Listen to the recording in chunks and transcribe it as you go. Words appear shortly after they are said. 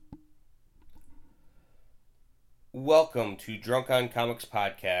Welcome to Drunk on Comics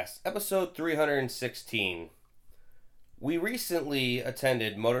Podcast, episode 316. We recently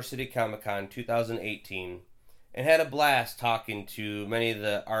attended Motor City Comic Con 2018 and had a blast talking to many of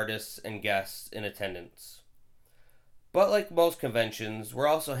the artists and guests in attendance. But like most conventions, we're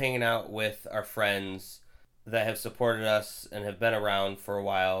also hanging out with our friends that have supported us and have been around for a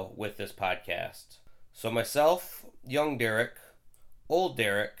while with this podcast. So myself, young Derek, old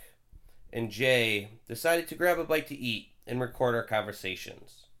Derek, and Jay decided to grab a bite to eat and record our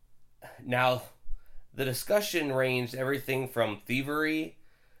conversations. Now, the discussion ranged everything from thievery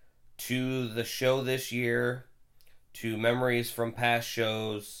to the show this year to memories from past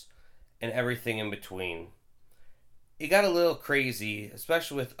shows and everything in between. It got a little crazy,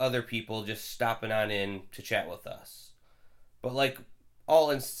 especially with other people just stopping on in to chat with us. But like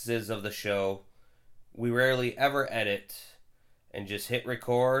all instances of the show, we rarely ever edit and just hit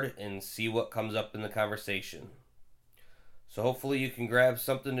record and see what comes up in the conversation. So hopefully you can grab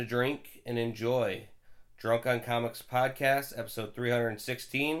something to drink and enjoy. Drunk on Comics Podcast, episode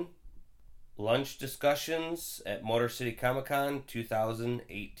 316, Lunch Discussions at Motor City Comic Con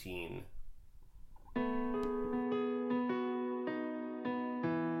 2018.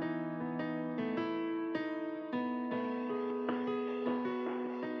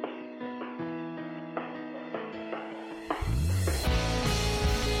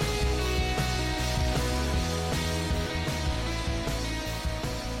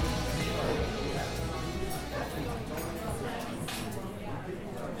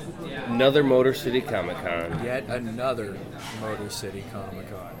 Another Motor City Comic Con. Yet another Motor City Comic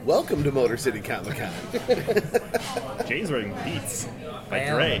Con. Welcome to Motor City Comic Con. Jay's wearing Beats by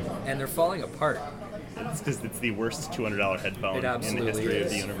Dre. And they're falling apart. It's because it's the worst $200 headphone in the history of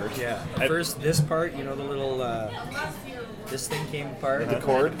the universe. Yeah. First, this part, you know, the little, this thing came apart. The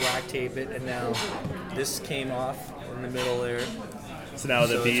cord? Black tape it, and now this came off in the middle there. So now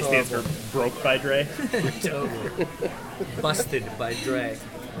the B stands for broke by Dre. Totally. Busted by Dre.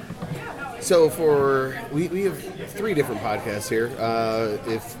 So we have three different podcasts here.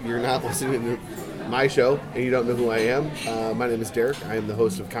 If you're not listening to my show and you don't know who I am, my name is Derek. I am the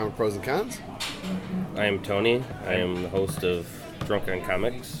host of Comic Pros and Cons. I am Tony. I am the host of Drunk on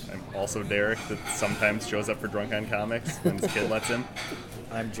Comics. I'm also Derek that sometimes shows up for Drunk on Comics when his kid lets him.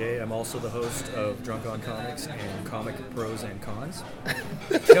 I'm Jay. I'm also the host of Drunk on Comics and Comic Pros and Cons.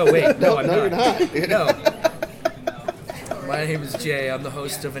 No, wait. No, I'm you're not. No. My name is Jay. I'm the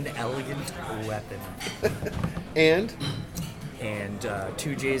host of An Elegant Weapon. And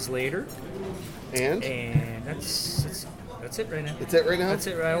 2 J's later. And that's it right now. It's it right now? That's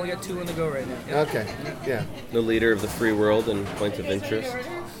it. I only got 2 on the go right now. Yeah. Okay. Yeah. The leader of the free world and points of interest.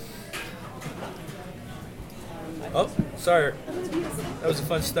 Oh, sorry. That was a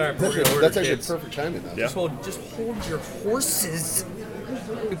fun start. That's actually perfect timing, though. Yeah. Just hold your horses.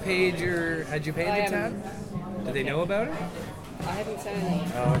 Had you paid the tab? Do they know about it? I haven't sent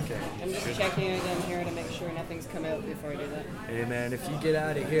anything. Oh, okay. I'm just checking it in here to make sure nothing's come out before I do that. Hey, man, if you get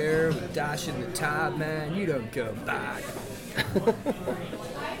out of here with dashing the top, man, you don't come back.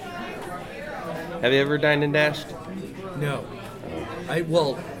 Have you ever dined and dashed? No.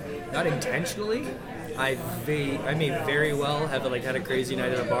 Not intentionally. I may very well have had a crazy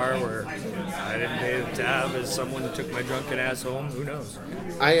night at a bar where I didn't pay the tab as someone took my drunken ass home. Who knows?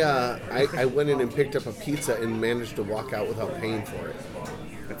 I went in and picked up a pizza and managed to walk out without paying for it.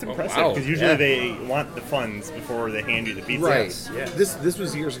 That's impressive because usually they want the funds before they hand you the pizza. Right. Yeah. This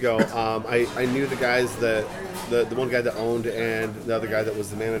was years ago. I knew the guys that the one guy that owned and the other guy that was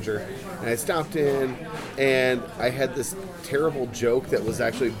the manager, and I stopped in and I had this terrible joke that was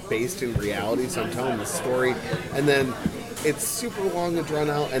actually based in reality. So I'm telling the story, and then it's super long and drawn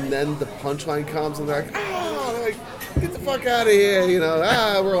out, and then the punchline comes and they're like, get the fuck out of here,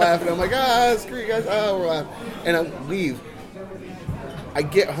 we're laughing. I'm like, screw you guys, we're laughing, and I leave. I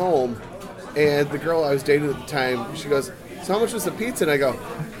get home, and the girl I was dating at the time, she goes, so how much was the pizza? And I go,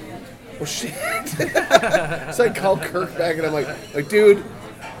 oh shit. So I call Kirk back, and I'm like, dude,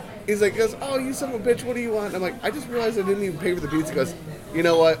 he's like, oh, you son of a bitch, what do you want? And I'm like, I just realized I didn't even pay for the pizza. He goes, you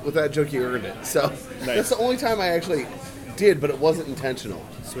know what, with that joke, you earned it. So Nice. That's the only time I actually did, but it wasn't intentional.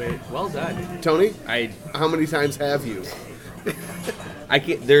 Sweet. Well done. Tony, how many times have you?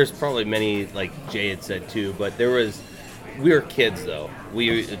 There's probably many, like Jay had said too, but we were kids though.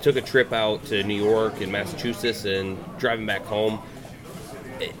 We took a trip out to New York and Massachusetts and driving back home.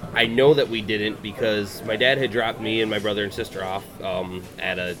 I know that we didn't because my dad had dropped me and my brother and sister off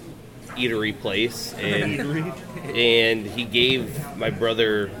at a eatery place, and he gave my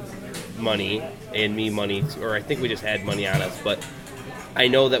brother money and me money, or I think we just had money on us, but I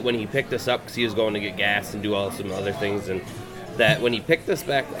know that when he picked us up, because he was going to get gas and do some other things, and that when he picked us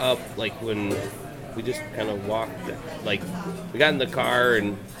back up, like when we just kind of walked, like we got in the car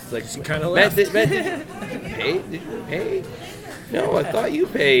and it's like, kind of Matt, left. did you pay? No, I thought you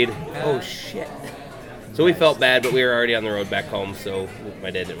paid. Oh shit. So we felt bad, but we were already on the road back home, so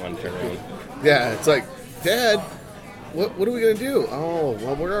my dad didn't want to turn around. Yeah, it's like, Dad, what are we going to do? Oh,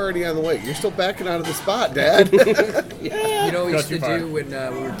 well, we're already on the way. You're still backing out of the spot, Dad. You know what we used too to far. do when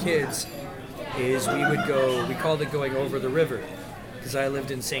we were kids is we called it going over the river, because I lived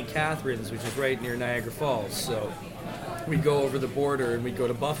in St. Catharines, which is right near Niagara Falls. So we'd go over the border and we'd go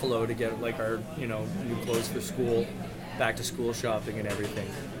to Buffalo to get like our new clothes for school, back to school shopping and everything.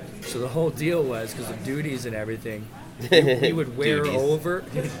 So the whole deal was, because of duties and everything, we would wear Duties. over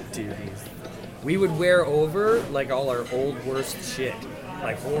duties. We would wear over like all our old worst shit,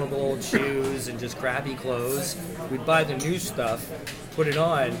 like horrible old shoes and just crappy clothes. We'd buy the new stuff, put it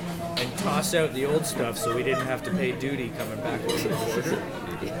on, and toss out the old stuff so we didn't have to pay duty coming back over the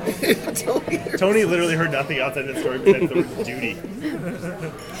border. Tony literally heard nothing outside that story besides the word duty.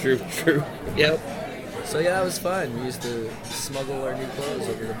 True. Yep. So yeah, that was fun. We used to smuggle our new clothes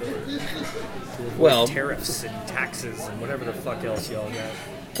over the border to avoid Well- tariffs and taxes and whatever the fuck else y'all got.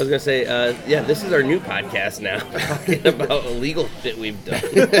 I was gonna say, this is our new podcast now, talking about illegal shit we've done.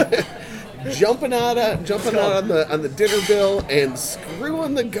 jumping out on the dinner bill and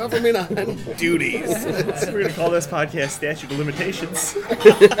screwing the government on duties. We're going to call this podcast Statute of Limitations.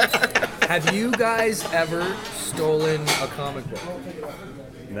 Have you guys ever stolen a comic book?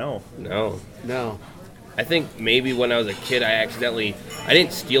 No. No. No. I think maybe when I was a kid, I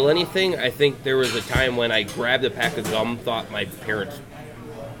didn't steal anything. I think there was a time when I grabbed a pack of gum, thought my parents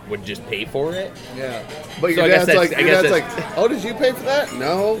would just pay for it. Yeah. But So your I guess dad's like, that's- oh, did you pay for that?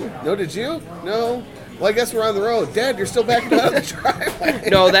 No. No, did you? No. Well, I guess we're on the road. Dad, you're still backing out of the driveway.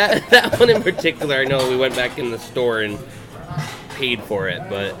 No, that one in particular, I know we went back in the store and paid for it,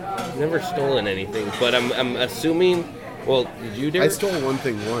 but I've never stolen anything. But I'm assuming, well, did you, I Derek? stole one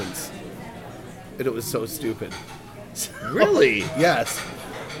thing once, and it was so stupid. Really? Yes.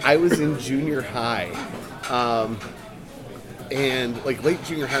 I was in junior high. And like late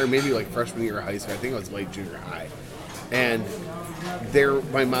junior high, or maybe like freshman year of high school. I think it was late junior high. And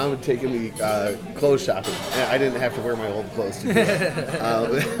my mom had taken me clothes shopping. And I didn't have to wear my old clothes to do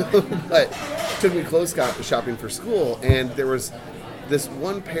it. But took me clothes shopping for school, and there was this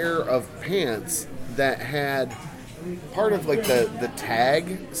one pair of pants that had part of like the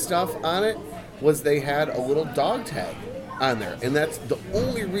tag stuff on it was they had a little dog tag on there, and that's the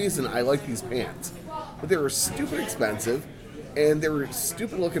only reason I like these pants. But they were stupid expensive, and they were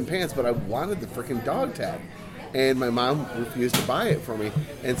stupid looking pants, but I wanted the freaking dog tag. And my mom refused to buy it for me.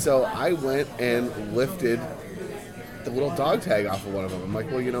 And so I went and lifted the little dog tag off of one of them. I'm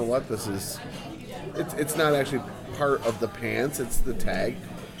like, well, you know what? It's not actually part of the pants, it's the tag.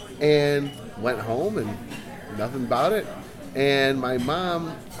 And went home and nothing about it. And my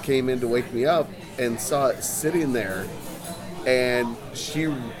mom came in to wake me up and saw it sitting there. And she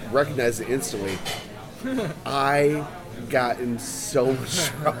recognized it instantly. I got in so much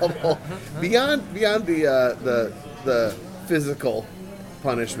trouble beyond the physical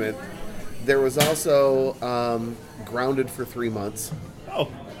punishment. There was also grounded for 3 months.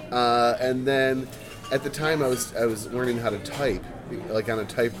 Oh. And then at the time I was learning how to type, like on a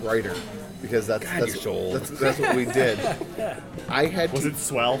typewriter, because that's you're so old. that's what we did. I had Was to, it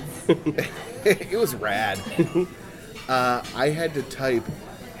swell? it was rad. I had to type,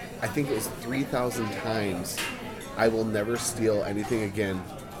 I think it was 3,000 times, I will never steal anything again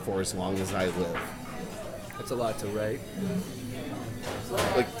for as long as I live. That's a lot to write.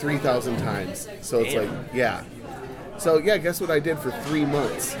 Like 3,000 times. So it's Damn. like, yeah. So yeah, guess what I did for 3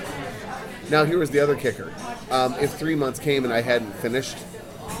 months? Now here was the other kicker. If 3 months came and I hadn't finished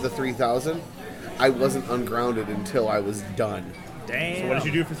the 3,000, I wasn't ungrounded until I was done. Damn. So what did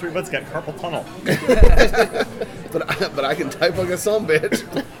you do for 3 months? Got carpal tunnel But I can type like a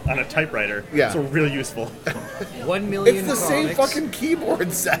son-bitch. on a typewriter. Yeah. So really useful. 1 million It's the same comics. fucking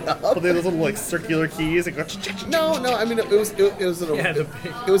keyboard setup. Well, they have those little like circular keys. That go No, I mean it was an Yeah, the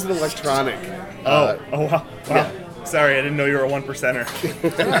big- it was an electronic. Oh wow. yeah. Sorry, I didn't know you were a 1%er.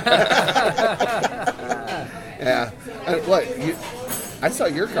 Yeah. What? I saw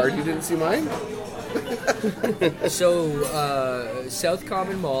your card. You didn't see mine? So, South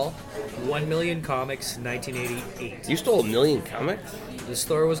Common Mall, 1 Million Comics, 1988. You stole 1 million comics? The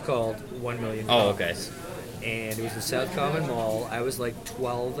store was called 1 Million Oh, Comics. And it was the South Common Mall. I was like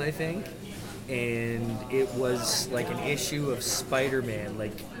 12, I think. And it was like an issue of Spider-Man,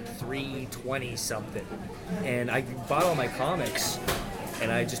 like 320 something. And I bought all my comics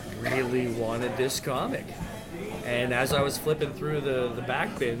and I just really wanted this comic. And as I was flipping through the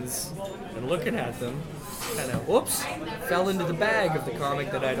back bins and looking at them, kind of, whoops, fell into the bag of the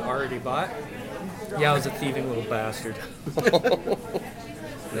comic that I'd already bought. Yeah, I was a thieving little bastard.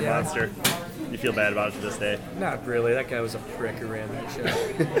 The monster. You feel bad about it to this day? Not really. That guy was a prick who ran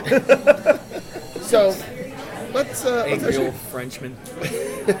that show. So let's Angry actually, old Frenchman.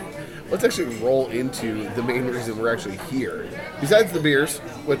 let's actually roll into the main reason we're actually here. Besides the beers,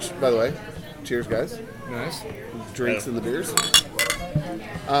 which, by the way, cheers, guys. Nice. Drinks and the beers.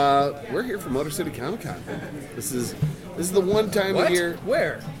 We're here for Motor City Comic Con. This is the one time What? a year.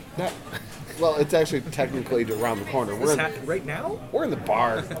 Where? Well, it's actually technically around the corner. Right now? We're in the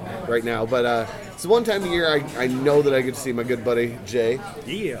bar right now, but it's the one time a year I know that I get to see my good buddy Jay,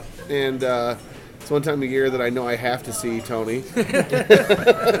 Yeah. and it's one time a year that I know I have to see Tony.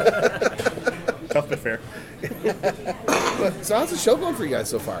 Tough but fair. So how's the show going for you guys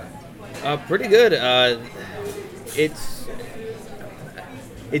so far? Pretty good.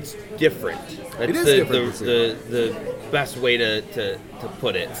 It's different. That's It is the, different the best way to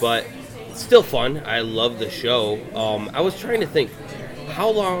put it, but it's still fun. I love the show. I was trying to think, how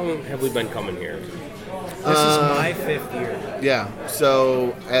long have we been coming here? This is my 5th year. Yeah,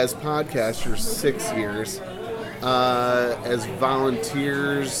 so as podcasters, 6 years. As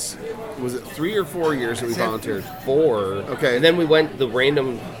volunteers, was it 3 or 4 years that we volunteered? 4. Okay. And then we went the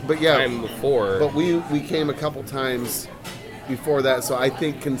random time before. But we came a couple times before that, so I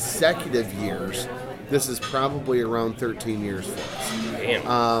think consecutive years, this is probably around 13 years for us.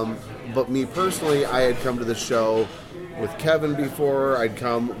 Damn. But me personally, I had come to the show with Kevin before. I'd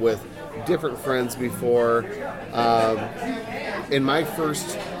come with different friends before. And my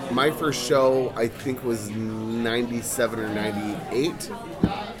first show, I think, was 97 or 98.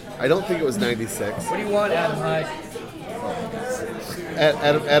 I don't think it was 96. What do you want, Adam Hyde?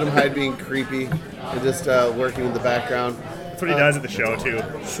 Adam Hyde being creepy and just working in the background. That's what he does at the show, too.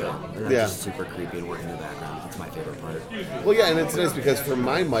 Sure. And I'm Yeah. just super creepy and working in the background. That's my favorite part. Well, yeah, and it's nice because for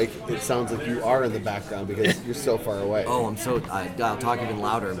my mic, it sounds like you are in the background because you're so far away. Oh, I'll talk even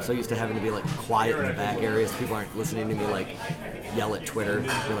louder. I'm so used to having to be like quiet in the back areas. People aren't listening to me like yell at Twitter.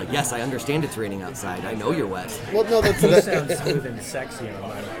 They're like, yes, I understand it's raining outside. I know you're wet. Well, no, You that's sound smooth and sexy on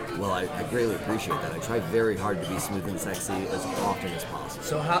my mic. Well, I greatly appreciate that. I try very hard to be smooth and sexy as often as possible.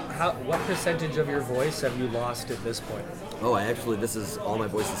 So what percentage of your voice have you lost at this point? Oh, all my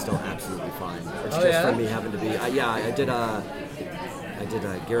voice is still absolutely fine. It's Oh, just yeah? from me having to be, I did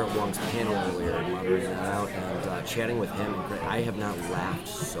Garrett Wong's panel earlier, moderating that out, and chatting with him. I have not laughed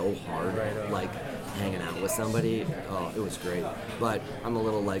so hard, like hanging out with somebody. Oh, it was great. But I'm a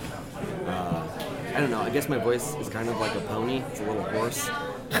little like, I don't know. I guess my voice is kind of like a pony. It's a little hoarse.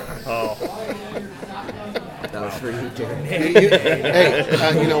 Oh. That was for you, Jared.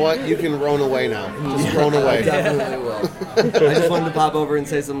 hey, you know what? You can roan away now. Just roan I away. definitely will. I just wanted to pop over and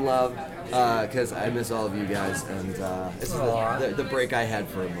say some love because I miss all of you guys, and this is the break I had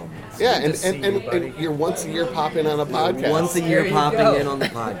for a moment. Yeah, Good to see you, and buddy. you're once a year popping on a podcast. Once a There year you popping go. in on the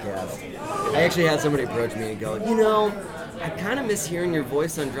podcast. I actually had somebody approach me and go, I kind of miss hearing your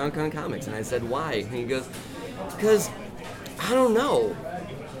voice on Drunk on Comics. And I said, why? And he goes, because, I don't know.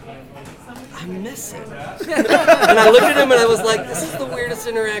 I miss it. And I looked at him and I was like, this is the weirdest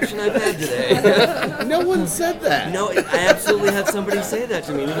interaction I've had today. No one said that. No, I absolutely had somebody say that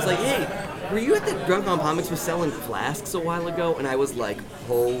to me. And he was like, hey, were you at the Drunk on Comics was selling flasks a while ago? And I was like,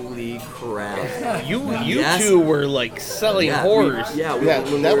 holy crap. You Yes. two were like selling Yeah,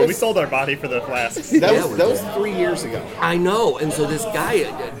 whores. when that we were- We sold our body for the flasks. That was 3 years ago. I know, and so this guy,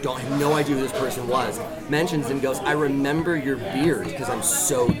 I have no idea who this person was, mentions and goes, I remember your beard because I'm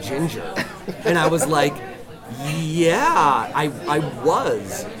so ginger. And I was like, yeah, I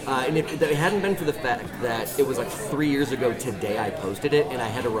was. And if it hadn't been for the fact that it was like 3 years ago today I posted it, and I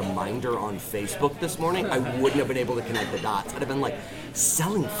had a reminder on Facebook this morning, I wouldn't have been able to connect the dots. I'd have been like,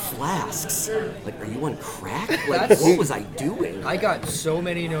 selling flasks? Like, are you on crack? Like, what was I doing? I got so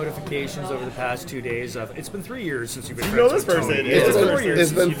many notifications over the past 2 days of, it's been 3 years since you've been You friends know this with person. Tony. It's It's been- been 4 years it's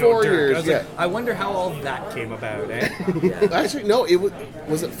since been you know 4 Dirk. years, I was like, I wonder how all that came about, eh? Actually, no. It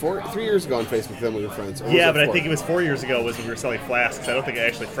was it 3 years ago on Facebook. Then we were friends. Or was Yeah, it but I 4? think it was 4 years ago was when we were selling flasks. I don't think I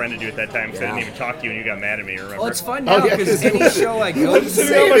actually friended you at that time because I didn't Yeah. even talk to you and you got mad at me, remember? Well, it's fun Oh, now yeah, because 'cause any show I go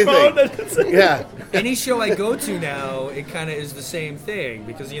Say to, anything. Yeah. any show I go to now, it kind of is the same thing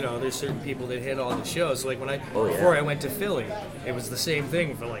because there's certain people that hit all the shows. So like before I went to Philly, it was the same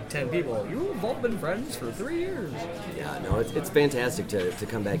thing for like 10 people. You've all been friends for 3 years. Yeah, no, it's fantastic to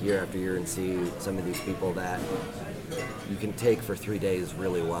come back year after year and see some of these people that you can take for 3 days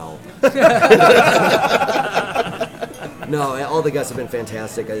really well. No, all the guests have been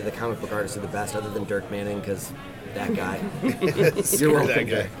fantastic. The comic book artists are the best, other than Dirk Manning, because that guy. You're welcome. That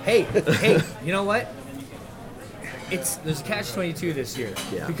guy. Hey, you know what? There's a catch-22 this year.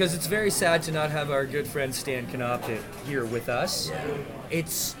 Yeah. Because it's very sad to not have our good friend Stan Knopf here with us. Yeah.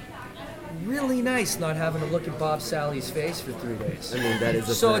 It's really nice not having to look at Bob Sally's face for 3 days. I mean, that is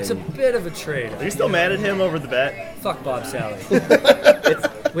a So thing. it's a bit of a trade. Are you still mad at him over the bet? Fuck Bob Sally.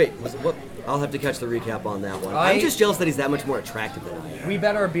 Wait, was it what? I'll have to catch the recap on that one. I- I'm just jealous that he's that much more attractive than I am. We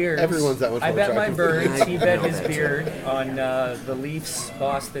bet our beards. Everyone's that much I more bet my attractive. birds. He bet I know his that. beard on the Leafs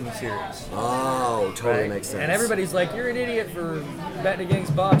Boston series. Oh, totally Right? makes sense. And everybody's like, "You're an idiot for betting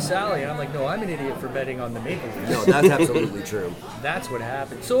against Bob Sally," and I'm like, "No, I'm an idiot for betting on the Maple Leafs." No, that's absolutely true. That's what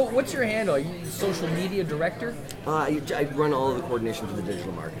happened. So, what's your handle? Are you social media director? I run all of the coordination for the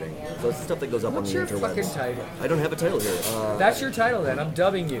digital marketing. So it's the stuff that goes up What's on your the interwebs. fucking title? I don't have a title here. That's your title then. I'm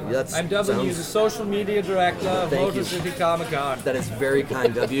dubbing you. That's- I'm dubbing you sounds- the social media director of Thank Motor you. City Comic Con. That is very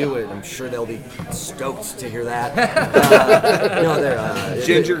kind of you, and I'm sure they'll be stoked to hear that. No, they're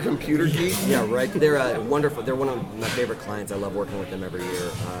Ginger computer geek. Yeah, right. They're wonderful. They're one of my favorite clients. I love working with them every year,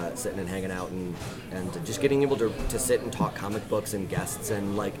 sitting and hanging out and just getting able to sit and talk comic books and guests.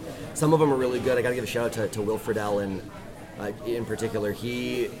 And like some of them are really good. I got to give a shout out to Will Friedle and in particular.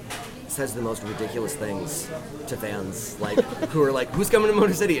 He says the most ridiculous things to fans, like who are like, "Who's coming to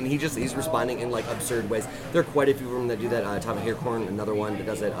Motor City?" And he's responding in like absurd ways. There are quite a few of them that do that. Tommy Haircorn, another one that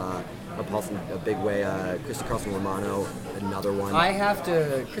does it. Paulson, a big way. Christy Carlson Romano, another one. I have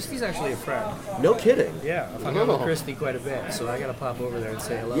to. Christy's actually a friend. No kidding. Yeah, I've hung out with Christy quite a bit, so I gotta pop over there and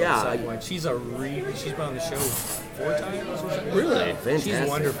say hello. Yeah, at some I- point. She's she's been on the show 4 times or something. Really? She's Fantastic.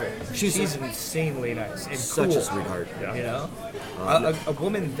 wonderful. She's She's insanely nice and Such cool. a sweetheart. You know, a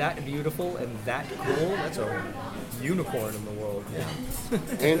woman that beautiful and that cool—that's a unicorn in the world.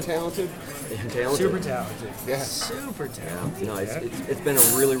 And talented. And talented. Super talented. Yeah. Super talented. No, it's been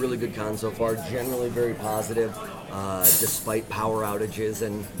a really, really good con so far. Generally very positive, despite power outages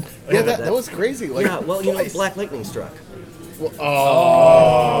and Yeah, that was crazy. Like, yeah. Well, you know, twice. Black Lightning struck.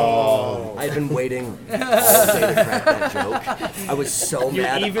 Oh. I've been waiting all day to crack that joke. I was so You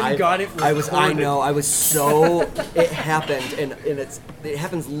mad. even got it I recorded. know. I was so. It happened, and it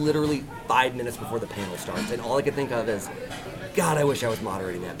happens literally 5 minutes before the panel starts, and all I could think of is, God, I wish I was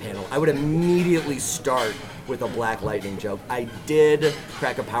moderating that panel. I would immediately start with a Black Lightning joke. I did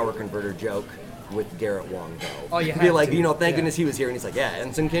crack a power converter joke with Garrett Wong, though. Oh, you Be had like, to. you know, thank Yeah. goodness he was here, and he's like, yeah,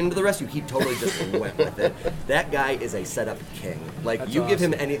 Ensign came to the rescue. He totally just went with it. That guy is a setup king. Like, That's you give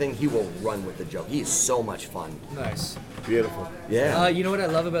him awesome. anything, he will run with the joke. He is so much fun. Nice. Beautiful. Yeah. You know what I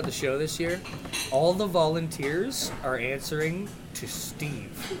love about the show this year? All the volunteers are answering to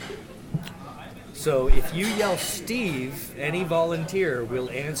Steve. So if you yell Steve, any volunteer will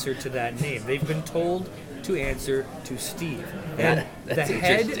answer to that name. They've been told to answer to Steve. And the That's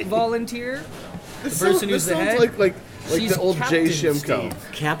head interesting. volunteer, the person who's the sounds head, like she's the old Captain Jay Shimko. Steve.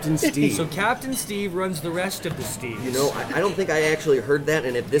 Captain Steve. So Captain Steve runs the rest of the Steves. You know, I don't think I actually heard that,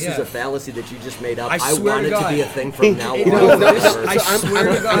 and if this is Yeah. a fallacy that you just made up, I I swear want to it to God. be a thing from now on. No, no, I so swear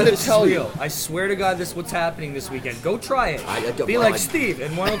I'm to God gonna this is tell you. real. I swear to God this is what's happening this weekend. Go try it. I don't- Be well, like I- Steve,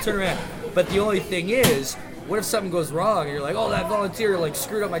 and one will turn around. But the only thing is, what if something goes wrong and you're like, oh, that volunteer like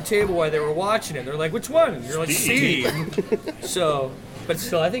screwed up my table while they were watching it. They're like, which one? And you're like, Steve. So, but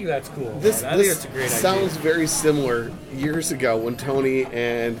still, I think that's cool. This, man. I think this that's a great sounds idea. very similar years ago when Tony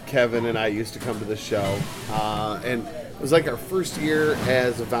and Kevin and I used to come to the show. And it was like our first year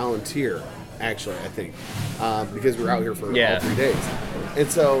as a volunteer, actually, I think, because we were out here for all 3 days.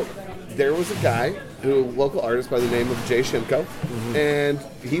 And so there was a guy, local artist by the name of Jay Shimko, and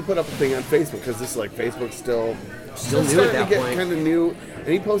he put up a thing on Facebook, because this is like Facebook still Still new at starting that to get point. kind of new. And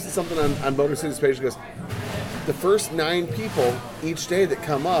he posted something on Motor City's page. He goes, the first 9 people each day that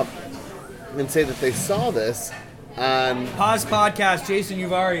come up and say that they saw this on Pause podcast. Jason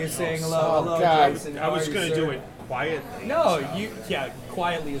Uvari is saying hello. Oh, Hello, God. Jason. I was How are going you, to do sir? it quietly. No,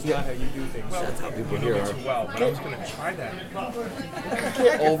 quietly is not how you do things. That's how people You here know me are. too well, but I was going to try that.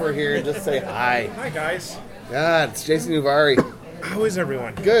 get over here and just say hi. Hi, guys. God, it's Jason Uvari. How is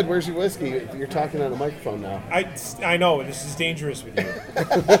everyone? Good. Where's your whiskey? You're talking on a microphone now. I know, this is dangerous with you.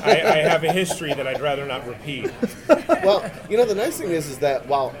 I have a history that I'd rather not repeat. Well, you know, the nice thing is that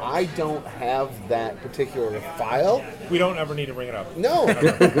while I don't have that particular file, We don't ever need to bring it up. no,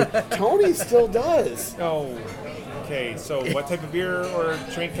 Tony still does. Oh, okay. So what type of beer or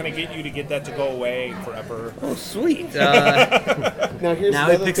drink can I get you to get that to go away forever? Oh, sweet. Now here's Now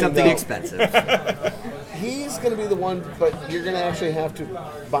the he other picks thing, something though. expensive. He's going to be the one, but you're going to actually have to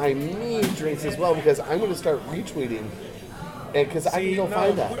buy me drinks as well, because I'm going to start retweeting, and because I can go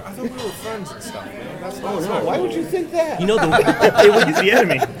find that. I thought we were friends and stuff, man. Why would you think that? You know, He's the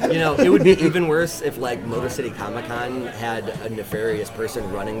enemy. it would be even worse if like Motor City Comic Con had a nefarious person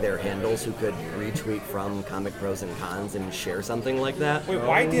running their handles who could retweet from Comic Pros and Cons and share something like that. Wait,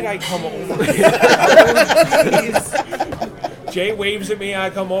 why did I come over? Jay waves at me, I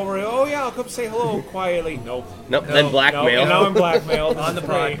come over, oh yeah, I'll come say hello quietly. Nope. Nope. Then blackmail. Nope. Now I'm blackmailed. On the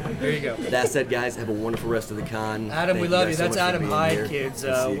pod. There you go. That said, guys, have a wonderful rest of the con. Adam, we Thank love you. guys so That's much for Adam being Hyde, here. kids.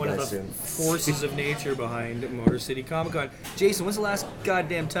 We'll see you One of guys the soon. forces of nature behind Motor City Comic Con. Jason, when's the last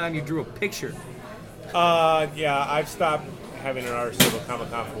goddamn time you drew a picture? Yeah, I've stopped having an artist table Comic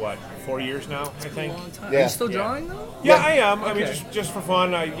Con for what, 4 years now, I think. Are Yeah. you still drawing though? Yeah, I am. I mean, Okay. just for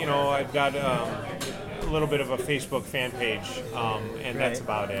fun. I've got a little bit of a Facebook fan page, and that's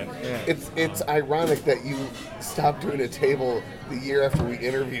about it. It's ironic that you stopped doing a table the year after we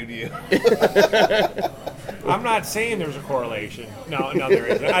interviewed you. I'm not saying there's a correlation. No, there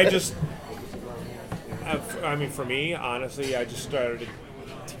isn't. I mean, for me, honestly, I just started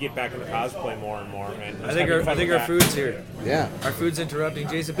to get back into cosplay more and more. And I think our food's here. Yeah. Our food's interrupting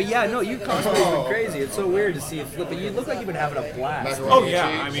Jason. But yeah, no, you cosplay's been crazy. It's so weird to see it flip. But you look like you've been having a blast. Oh yeah,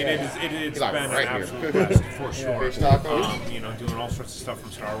 I mean it's like been right an here. absolute blast for sure. Fish tacos. Doing all sorts of stuff from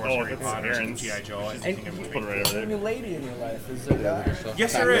Star Wars, Harry it's Potter, Aaron's. G.I. Joe, and And everything in between. Right over there. new lady in your life is there.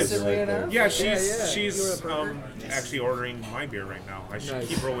 Yes, there is. Leonard? Yeah, Yeah, she's actually ordering my beer right now. I should Nice.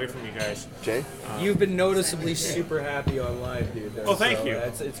 keep her away from you guys. Jay? You've been noticeably super happy online, dude. Oh, thank you.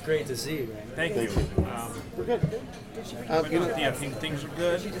 It's great to see, man. Thank you. We're good. Yeah, things are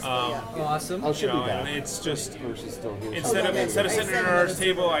good. Awesome. I'll should be And back. it's just Or she's still here. instead of sitting at our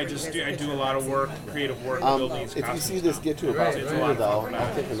table, I do a lot of work, creative work, building these If you costumes. see this get to about Right, 4 though,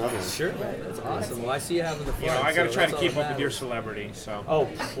 I'll take another one. Sure, man. That's awesome. Well, I see you having the fun. I got to so try to that's keep all up with your that celebrity. So. matters. Oh,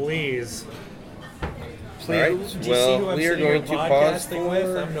 please. All right. Do you see Well, who I'm we are sitting here going to pause podcasting with?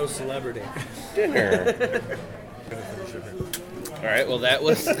 for I'm no celebrity. dinner. All right. Well, that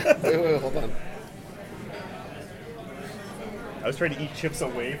was. Wait, hold on. I was trying to eat chips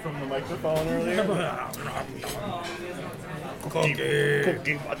away from the microphone earlier.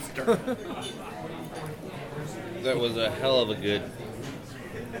 Cookie Monster. That was a hell of a good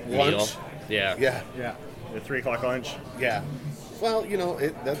Lunch? meal. Yeah. Yeah. Yeah. The 3 o'clock lunch. Yeah. Well,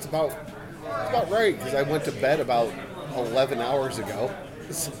 that's about right because I went to bed about 11 hours ago.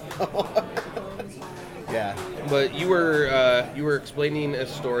 So, yeah. But you were explaining a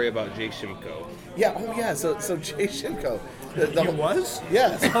story about Jay Shimko. Yeah. Oh, yeah. So Jay Shimko. The whole- was?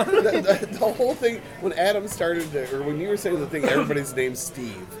 Yes. The whole thing when Adam started or when you were saying the thing, everybody's name's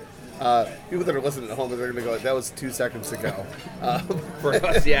Steve. People that are listening at home, they're going to go, that was 2 seconds ago. For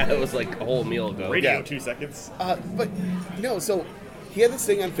us, yeah, it was like a whole meal ago. Radio, Yeah. 2 seconds. But no, so he had this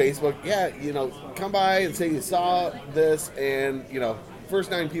thing on Facebook. Yeah, come by and say you saw this, and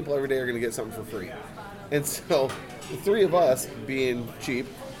first 9 people every day are going to get something for free. And so the 3 of us, being cheap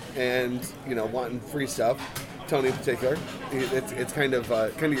and wanting free stuff, Tony in particular, it's kind of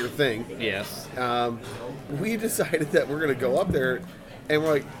your thing. Yes. We decided that we're going to go up there, and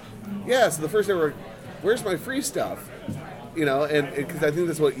we're like, yeah. So the first day we're like, where's my free stuff? And because I think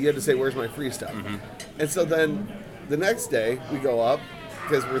that's what you had to say, where's my free stuff? Mm-hmm. And so then the next day we go up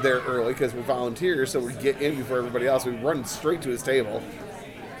because we're there early because we're volunteers, so we get in before everybody else. We run straight to his table,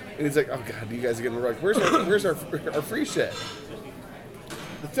 and he's like, "Oh God, you guys are getting like, where's our free shit?"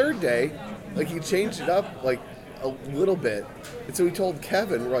 The third day, like he changed it up like a little bit, and so we told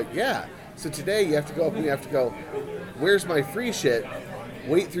Kevin, we're like, "Yeah, so today you have to go up and you have to go, where's my free shit?"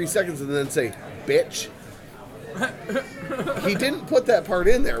 Wait 3 seconds and then say, "Bitch." He didn't put that part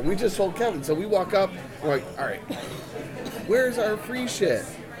in there. We just told Kevin. So we walk up, we're like, all right, where's our free shit?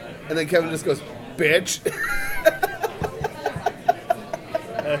 And then Kevin just goes, "Bitch."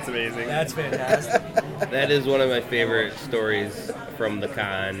 That's amazing. That's fantastic. That is one of my favorite stories from the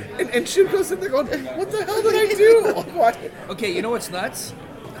con. And Shimko's sitting there going, "What the hell did I do?" Like, what? Okay, you know what's nuts?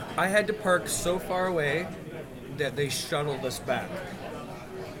 I had to park so far away that they shuttled us back.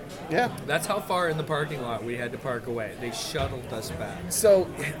 Yeah. That's how far in the parking lot we had to park away. They shuttled us back. So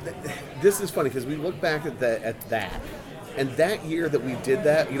this is funny because we look back at that, and that year that we did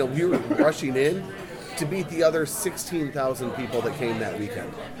that, we were rushing in to beat the other 16,000 people that came that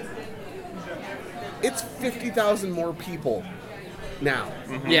weekend. It's 50,000 more people now.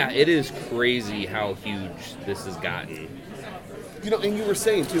 Yeah, it is crazy how huge this has gotten. And you were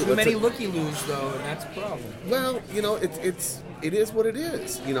saying too. Too many looky-loos, though, and that's a problem. Well, it is what it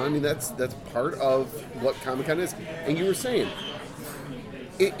is. I mean, that's part of what Comic-Con is. And you were saying,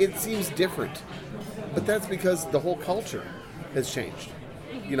 it seems different, but that's because the whole culture has changed.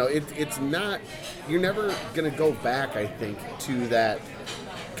 It's not. You're never gonna go back, I think, to that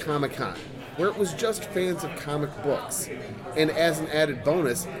Comic-Con. where it was just fans of comic books. And as an added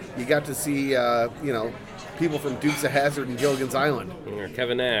bonus, you got to see, people from Dukes of Hazzard and Gilligan's Island. Or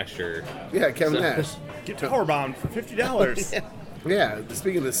Kevin Nash, or Yeah, Kevin Nash. Get Powerbound for $50. Yeah,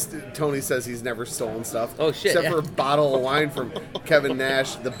 speaking of this, Tony says he's never stolen stuff. Oh, shit, Except yeah. for a bottle of wine from Kevin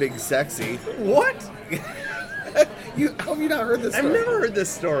Nash, the Big Sexy. What? How have you not heard this I've story? never heard this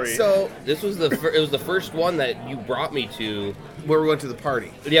story. So, this was it was the first one that you brought me to. where we went to the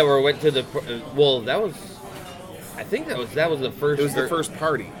party. Yeah, where we went to the. I think that was the first. It was the first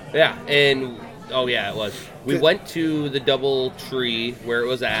party. Yeah, and it was. We Good. went to the Double Tree where it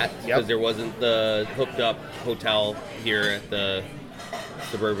was at because Yep. there wasn't the hooked up hotel here at the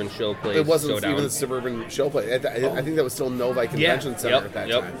Suburban Show Place. It wasn't Showdown. even the Suburban Show Place. I think that was still Novi Convention Center at that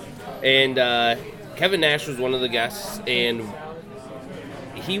time. And Kevin Nash was one of the guests, and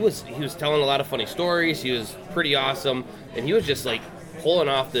he was telling a lot of funny stories. He was pretty awesome, and he was just like pulling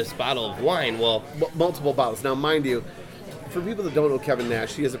off this bottle of wine. Well, Multiple bottles. Now, mind you, for people that don't know Kevin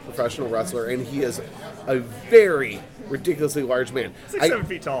Nash, he is a professional wrestler, and he is a very ridiculously large man. 7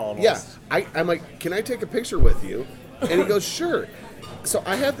 feet tall almost. Yeah. I'm like, can I take a picture with you? And he goes, sure. So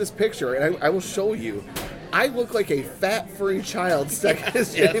I have this picture, and I will show you. I look like a fat, furry child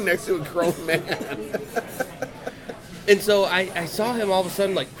standing next to a grown man. and so I saw him all of a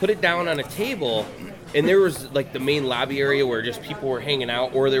sudden like put it down on a table, and there was like the main lobby area where just people were hanging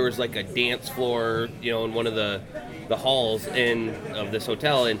out, or there was like a dance floor, in one of the halls of this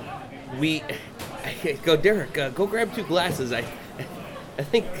hotel, and I go, Derek, go grab 2 glasses. I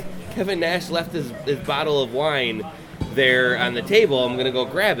think Kevin Nash left his bottle of wine there on the table. I'm gonna go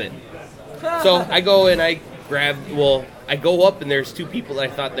grab it. So I go and I go up, and there's 2 people that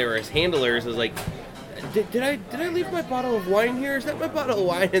I thought they were his handlers. I was like, did I leave my bottle of wine here? Is that my bottle of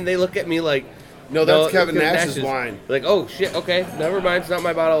wine? And they look at me like, No, that's Kevin Nash's wine. Like, oh shit, okay, never mind, it's not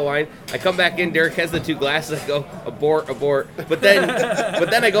my bottle of wine. I come back in, Derek has the 2 glasses, I go, abort. But then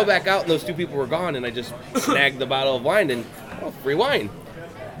I go back out, and those 2 people were gone, and I just snagged the bottle of wine, and free wine.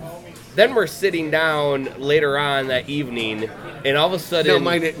 Then we're sitting down later on that evening, and all of a sudden... No,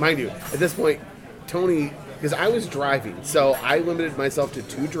 mind you, at this point, Tony, because I was driving, so I limited myself to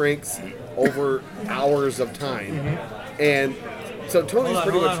 2 drinks over hours of time. And so Tony's Hold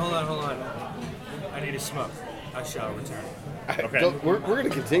pretty much... on. I need to smoke. I shall return. Okay. We're going to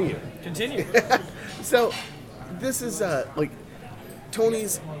continue. Continue. So this is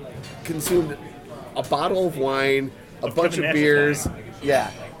Tony's consumed a bottle of wine, a bunch Kevin of Nash's beers. wine.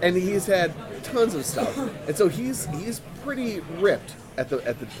 Yeah. And he's had tons of stuff. And so he's pretty ripped at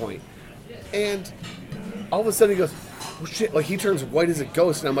the point. And all of a sudden he goes, oh shit, like he turns white as a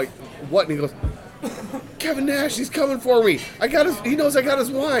ghost, and I'm like, what? And he goes, Kevin Nash, he's coming for me. He knows I got his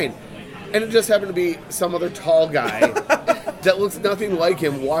wine. And it just happened to be some other tall guy that looks nothing like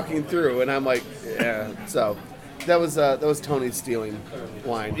him walking through, and I'm like, yeah. So that was Tony stealing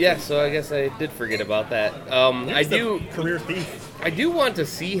wine. Yeah, so I guess I did forget about that. I do Career thief. I do want to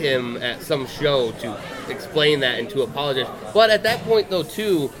see him at some show to explain that and to apologize. But at that point, though,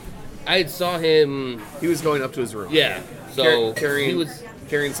 too, I saw him. He was going up to his room. Yeah, so he was.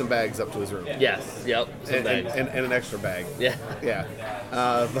 Carrying some bags up to his room. Yes, yep, some And, bags. and an extra bag. Yeah. Yeah.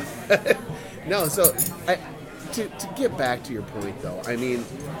 But no, so to get back to your point, though, I mean,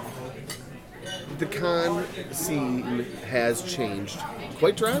 the con scene has changed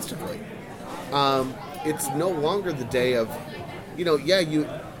quite drastically. It's no longer the day of,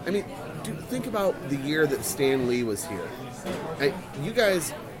 think about the year that Stan Lee was here. You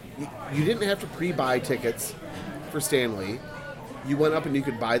guys, you didn't have to pre-buy tickets for Stan Lee. You went up and you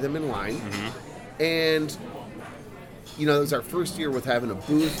could buy them in line. Mm-hmm. And, it was our first year with having a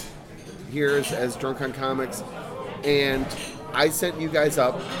booth here as Drunk on Comics. And I sent you guys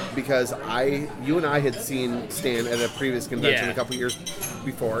up because you and I had seen Stan at a previous convention a couple years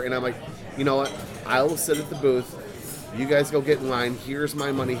before. And I'm like, you know what? I'll sit at the booth. You guys go get in line. Here's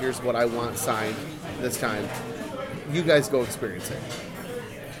my money. Here's what I want signed this time. You guys go experience it.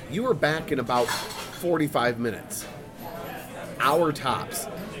 You were back in about 45 minutes. Hour tops.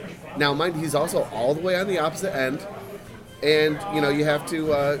 Now, mind you, he's also all the way on the opposite end, and you have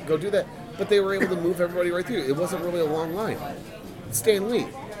to go do that. But they were able to move everybody right through. It wasn't really a long line. Stan Lee.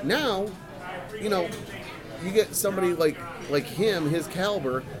 Now, you get somebody like him, his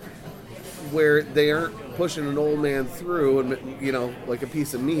caliber, where they aren't pushing an old man through and like a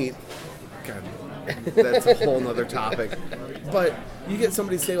piece of meat. God, that's a whole nother topic. But you get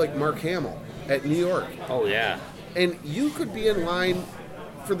somebody, say, like Mark Hamill at New York. Oh yeah. And you could be in line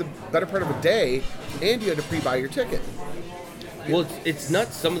for the better part of a day, and you had to pre-buy your ticket. Well, it's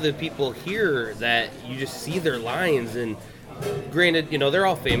nuts. Some of the people here that you just see their lines, and granted, they're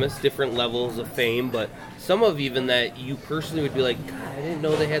all famous, different levels of fame, but some of even that you personally would be like, God, I didn't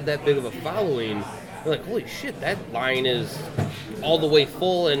know they had that big of a following. You're like, holy shit, that line is all the way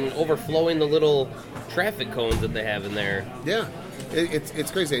full and overflowing the little traffic cones that they have in there. Yeah,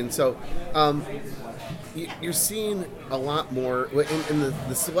 it's crazy. And so you're seeing a lot more, and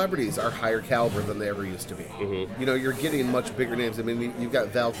the celebrities are higher caliber than they ever used to be. Mm-hmm. You're getting much bigger names. I mean, you've got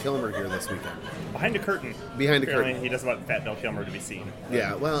Val Kilmer here this weekend. Behind the curtain. Apparently, he doesn't want Fat Val Kilmer to be seen.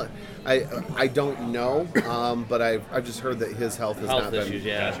 Yeah, well, I don't know, but I've just heard that his health has not issues,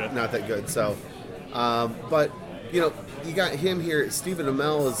 been not that good. So, but you got him here. Stephen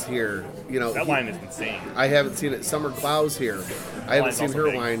Amell is here. That line is insane. I haven't seen it. Summer Glau's here. I haven't seen her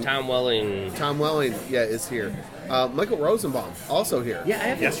big. line. Tom Welling, is here. Michael Rosenbaum also here. Yeah, I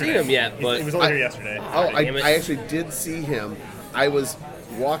haven't seen him yet, but He was only here yesterday. I actually did see him. I was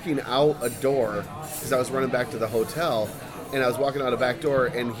walking out a door because I was running back to the hotel, and I was walking out a back door,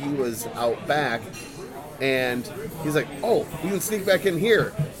 and he was out back, and he's like, "Oh, you can sneak back in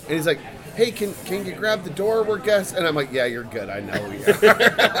here," and he's like, "Hey, can you grab the door? We're guests." And I'm like, "Yeah, you're good. I know you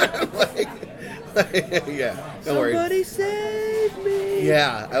are." Yeah, don't worry. Somebody save me.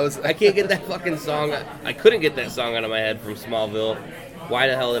 Yeah, I can't get that fucking song. I couldn't get that song out of my head from Smallville. Why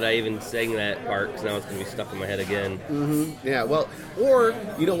the hell did I even sing that part? Because now it's going to be stuck in my head again. Mm-hmm. Yeah, well, or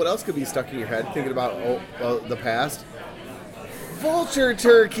what else could be stuck in your head thinking about the past? Vulture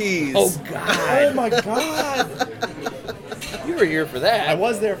turkeys. Oh, God. Oh my god! You were here for that. I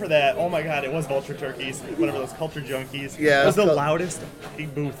was there for that. Oh my god, it was Vulture Turkeys, whatever those culture junkies. Yeah, it was the it's loudest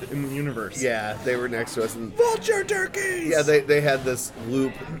booth in the universe. Yeah, they were next to us. And Vulture Turkeys! yeah, they had this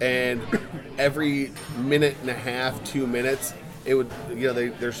loop, and every minute and a half, 2 minutes, it would,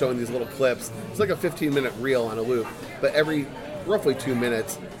 they're showing these little clips. It's like a 15-minute reel on a loop, but every roughly 2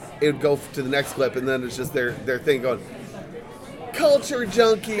 minutes, it would go to the next clip, and then it's just their thing going, culture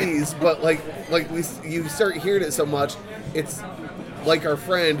junkies. But you start hearing it so much, it's like our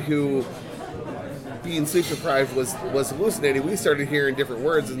friend who, being sleep deprived, was hallucinating. We started hearing different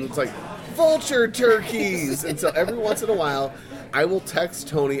words, and it's like vulture turkeys. And so every once in a while, I will text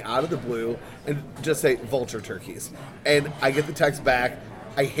Tony out of the blue and just say vulture turkeys, and I get the text back,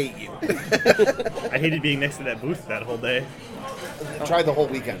 I hate you. I hated being next to that booth that whole day. Tried the whole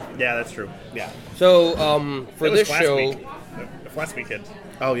weekend. Yeah, that's true. Yeah. So, for That was this last show... week. The last weekend.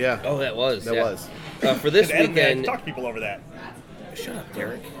 Oh yeah. Oh, that was. That yeah. was. For this And Adam had to weekend... talk to people over that. Shut up,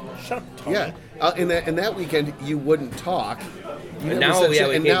 Derek. Shut up, Tony. Yeah. In that weekend, you wouldn't talk. You And never now, said yeah, shit,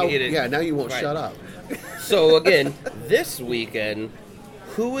 we and can't now, get it. yeah, now you won't Right. shut up. So, again, this weekend,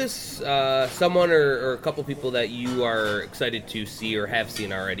 who is someone or a couple people that you are excited to see or have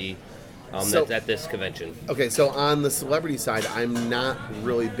seen already that's at this convention? Okay, so on the celebrity side, I'm not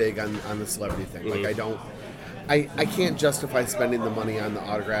really big on the celebrity thing. Mm-hmm. Like, I can't justify spending the money on the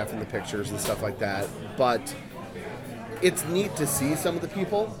autograph and the pictures and stuff like that, but it's neat to see some of the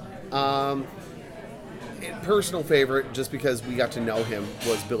people. Personal favorite, just because we got to know him,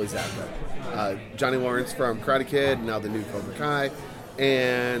 was Billy Zabka. Johnny Lawrence from Karate Kid, now the new Cobra Kai.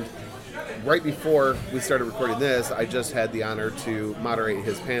 And right before we started recording this, I just had the honor to moderate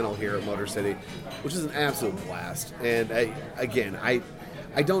his panel here at Motor City, which is an absolute blast. And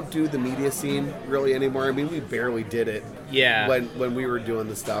I don't do the media scene really anymore. I mean, we barely did it when we were doing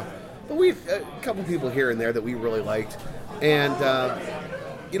the stuff. But we a couple people here and there that we really liked. And,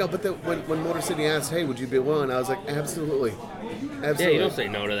 but when Motor City asked, hey, would you be willing? I was like, absolutely. Yeah, you don't say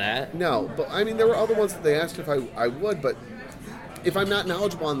no to that. No, but I mean, there were other ones that they asked if I would, but if I'm not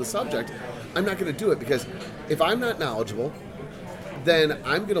knowledgeable on the subject, I'm not going to do it, because if I'm not knowledgeable, then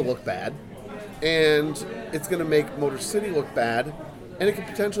I'm going to look bad, and it's going to make Motor City look bad, and it could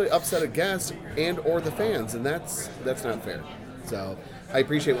potentially upset a guest and or the fans, and that's not fair. So I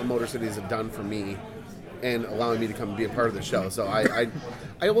appreciate what Motor Cities have done for me and allowing me to come and be a part of the show. So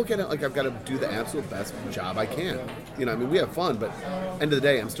I look at it like I've got to do the absolute best job I can. I mean, we have fun, but end of the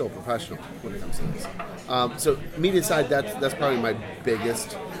day, I'm still a professional when it comes to this. So media side, that's probably my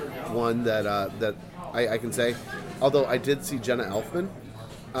biggest one that I can say. Although I did see Jenna Elfman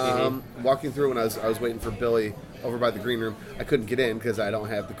walking through when I was waiting for Billy over by the green room. I couldn't get in because I don't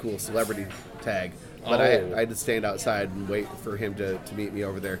have the cool celebrity tag, but I had to stand outside and wait for him to meet me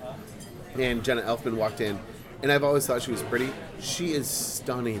over there. And Jenna Elfman walked in, and I've always thought she was pretty. She is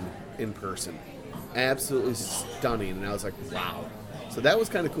stunning in person. Absolutely stunning. And I was like, wow. So that was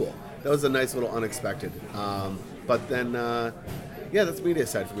kind of cool. That was a nice little unexpected. But then, that's the media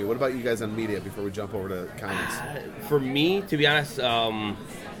side for me. What about you guys on media before we jump over to comments? For me, to be honest,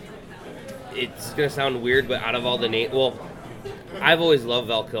 it's going to sound weird, but out of all the names, well, I've always loved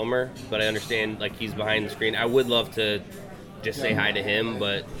Val Kilmer, but I understand, like, he's behind the screen. I would love to just say hi to him,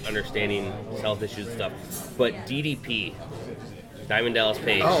 but understanding his health issues and stuff. But DDP, Diamond Dallas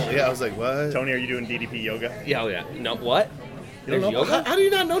Page. Oh, yeah, I was like, what? Tony, are you doing DDP yoga? Yeah, oh yeah. No, what? You don't There's know? yoga? How do you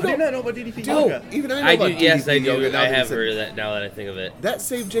not know? How do you not know about DDP Oh, yoga? even I know I about do. Yes, DDP I do. yoga now I that have you heard of said- that now that I think of it, That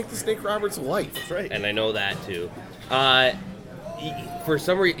saved Jake the Snake Roberts' life. That's right. and I know that too. For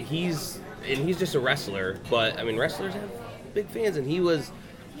some reason, he's just a wrestler. But I mean, wrestlers have big fans, and he was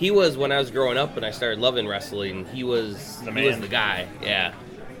when I was growing up and I started loving wrestling. He was the guy. Yeah.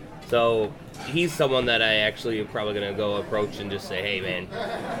 So he's someone that I actually am probably gonna go approach and just say, hey, man.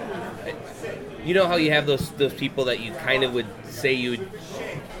 You know how you have those people that you kind of would say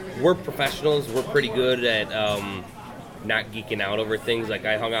we're professionals, we're pretty good at not geeking out over things. Like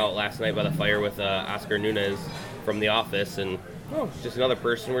I hung out last night by the fire with Oscar Nunez from The Office, and just another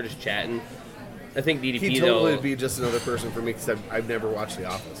person. We're just chatting. I think DDP He totally though. would be just another person for me because I've never watched The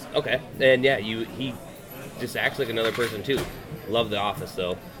Office. Okay, and yeah, he just acts like another person too. Love The Office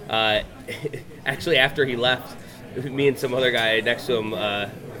though. Actually, after he left, me and some other guy next to him,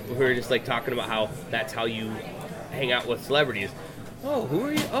 we were just like talking about how that's how you hang out with celebrities. Oh, who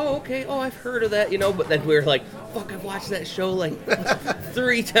are you? Oh, okay. Oh, I've heard of that, But then we were like, fuck, I've watched that show like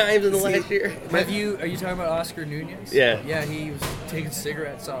 3 times in the last year. Are you talking about Oscar Nunez? Yeah. Yeah, he was taking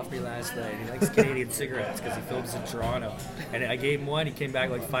cigarettes off me last night. He likes Canadian cigarettes because he films in Toronto. And I gave him one. He came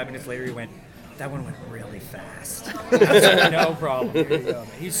back like 5 minutes later. He went, that one went really fast. I was like, no problem. Here you go, man.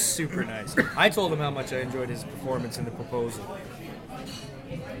 He's super nice. I told him how much I enjoyed his performance in The Proposal.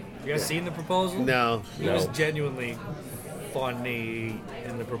 You guys seen The Proposal? No. He was genuinely funny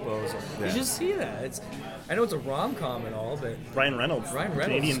in The Proposal. Yeah. You just see that. I know it's a rom-com and all, but Ryan Reynolds. is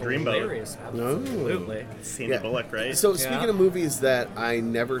Canadian Dreamboat. hilarious. Absolutely. Sandy Bullock, right? So Yeah. speaking of movies that I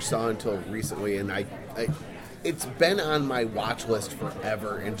never saw until recently, and I it's been on my watch list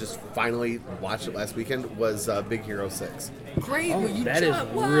forever, and just finally watched it last weekend, was Big Hero 6. Great. Oh, that is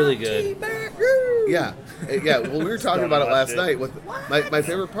really good. Yeah, yeah. Well, we were talking about it last night with my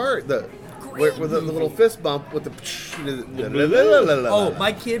favorite part, with the little fist bump with the. Oh,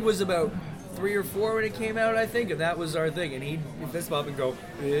 my kid was about 3 or 4 when it came out, I think, and that was our thing. And he'd fist bump and go,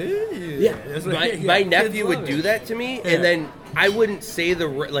 Yeah, That's what- my kids nephew would love do it. that to me, Yeah. and then I wouldn't say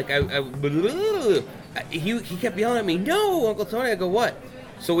he kept yelling at me, no, Uncle Tony. I go, what?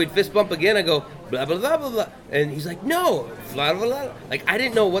 So we'd fist bump again. I go, blah, blah, blah, blah, blah. And he's like, no, blah, blah, blah. Like, I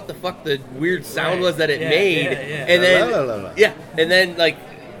didn't know what the fuck the weird sound Right. was that it Yeah, made. yeah, yeah. And then, Blah, blah, blah, blah. yeah, and then, like,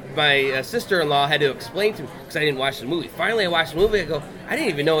 my sister-in-law had to explain to me, because I didn't watch the movie. Finally, I watched the movie. I go, I didn't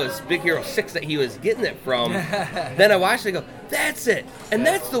even know it was Big Hero 6 that he was getting it from. Then I watched it. I go, that's it. And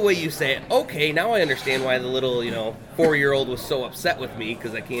that's the way you say it. Okay, now I understand why the little, 4-year-old was so upset with me,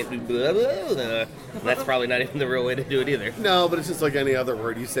 because I can't do blah, blah, blah. And that's probably not even the real way to do it either. No, but it's just like any other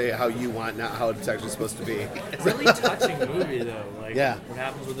word. You say it how you want, not how it's actually supposed to be. really touching movie, though. Like, Yeah. what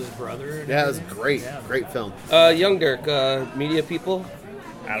happens with his brother. And Yeah, it was everything. great, Yeah. great film. Young Dirk, media people?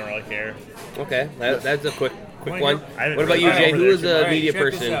 I don't really care. Okay, that's a quick Wanna one. hear- I haven't What about you, heard Jay? over Who there is too a All right, media check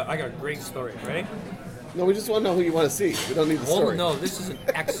this person? out. I got a great story, right? No, we just want to know who you want to see. We don't need the story. No, this is an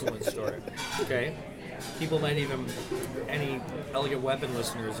excellent story. Okay? People might even, any Elegant Weapon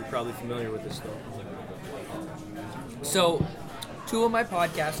listeners are probably familiar with this story. So, 2 of my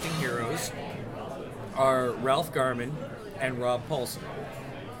podcasting heroes are Ralph Garman and Rob Paulson.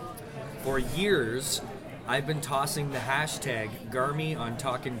 For years, I've been tossing the hashtag Garmy on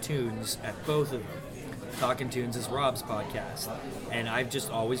Talkin' Tunes at both of them. Talkin' Tunes is Rob's podcast, and I've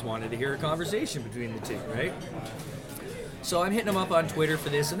just always wanted to hear a conversation between the two, right? So I'm hitting them up on Twitter for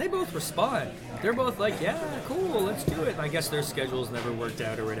this, and they both respond. They're both like, yeah, cool, let's do it. And I guess their schedules never worked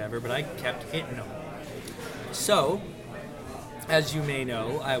out or whatever, but I kept hitting them. So, as you may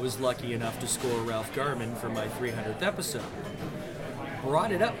know, I was lucky enough to score Ralph Garman for my 300th episode.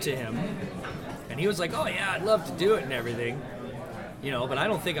 Brought it up to him, and he was like, oh yeah, I'd love to do it and everything. But I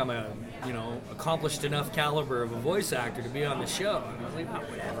don't think I'm a, accomplished enough caliber of a voice actor to be on the show. And I was like, oh,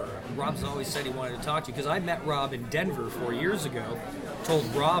 whatever. Rob's always said he wanted to talk to you, because I met Rob in Denver 4 years ago, told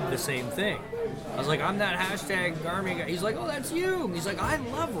Rob the same thing. I was like, I'm that hashtag Garmy guy. He's like, oh, that's you. And he's like, I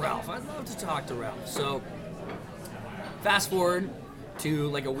love Ralph. I'd love to talk to Ralph. So, fast forward to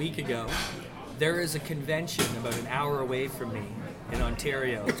like a week ago, there is a convention about an hour away from me in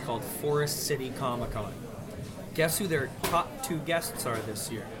Ontario. It's called Forest City Comic Con. Guess who their top 2 guests are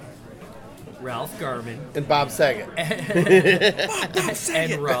this year? Ralph Garman And Bob Saget.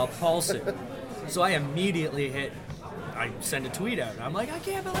 and Rob Paulson. So I immediately I send a tweet out. I'm like, I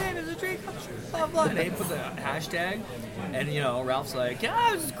can't believe it's a dream come true, blah, blah. And they put the hashtag, and, Ralph's like,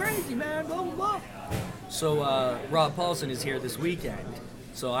 yeah, this is crazy, man, blah, blah, blah. So Rob Paulson is here this weekend.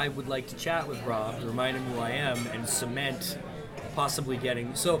 So I would like to chat with Rob, remind him who I am, and cement possibly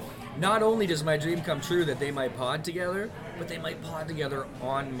getting. So not only does my dream come true that they might pod together, but they might pod together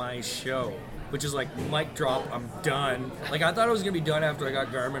on my show, which is like mic drop. I'm done. Like I thought I was gonna be done after I got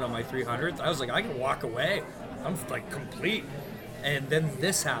Garmin on my 300th. I was like, I can walk away. I'm like complete. And then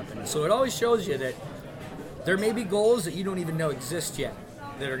this happened. So it always shows you that there may be goals that you don't even know exist yet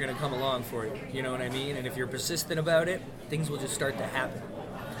that are gonna come along for you. You know what I mean? And if you're persistent about it, things will just start to happen.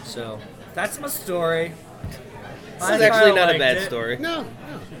 So that's my story. This is actually not a bad story. No.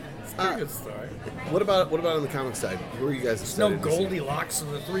 It's a pretty good story. What about on the comic side? Who are you guys There's no excited to see? Goldilocks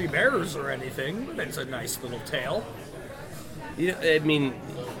and the Three Bears or anything, but it's a nice little tale. You know, I mean,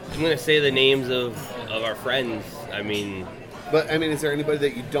 I'm going to say the names of our friends. I mean, But I mean, is there anybody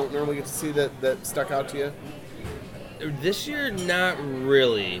that you don't normally get to see that stuck out to you? this year, not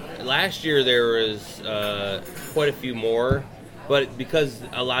really. Last year, there was quite a few more. But because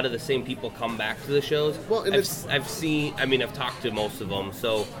a lot of the same people come back to the shows, Well, and I've talked to most of them.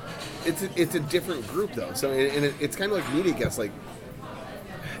 So It's a different group though. So and it's kind of like media guests. Like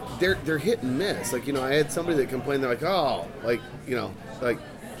they're hit and miss. Like I had somebody that complained. They're like, oh, like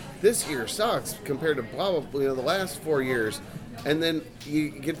this year sucks compared to blah blah. The last 4 years. And then you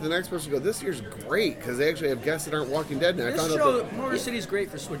get to the next person and go, this year's great because they actually have guests that aren't Walking Dead now. This show, Motor City's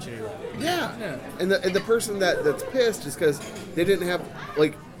great for switching it around. Yeah. And the person that's pissed is because they didn't have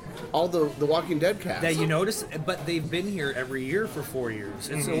like all the Walking Dead cast. That you notice, but they've been here every year for 4 years.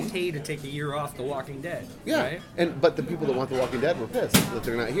 It's okay to take a year off The Walking Dead. Yeah, Right? but the people that want The Walking Dead were pissed that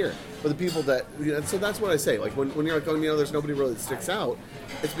they're not here. But the people that so that's what I say. Like when you're like, oh, there's nobody really that sticks out.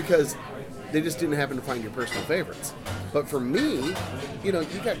 It's because they just didn't happen to find your personal favorites. But for me, you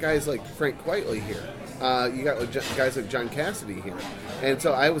got guys like Frank Quitely here. You got guys like John Cassidy here. And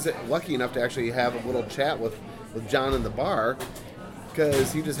so I was lucky enough to actually have a little chat with John in the bar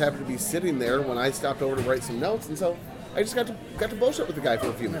because he just happened to be sitting there when I stopped over to write some notes. And so I just got to bullshit with the guy for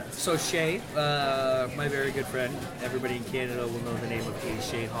a few minutes. So Shay, my very good friend, everybody in Canada will know the name of A.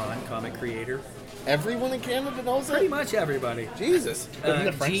 Shay Han, comic creator. Everyone in Canada knows that? Pretty much everybody. Jesus.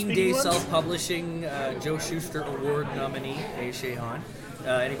 The French Gene speaking Day ones? Self-Publishing Joe Shuster Award nominee, A. Shay Han.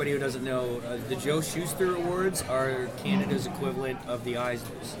 Anybody who doesn't know, the Joe Shuster Awards are Canada's equivalent of the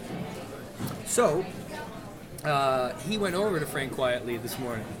Eisners. So, he went over to Frank Quitely this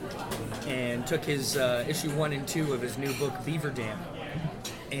morning and took his issue 1 and 2 of his new book, Beaver Dam.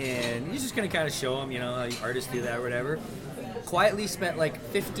 And he's just going to kind of show him, how artists do that or whatever. Quietly spent like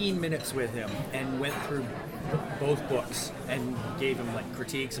 15 minutes with him and went through both books and gave him like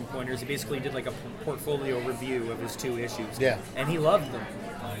critiques and pointers. He basically did like a portfolio review of his 2 issues. Yeah. And he loved them.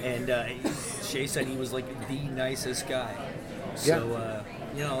 And Shay said he was like the nicest guy. So,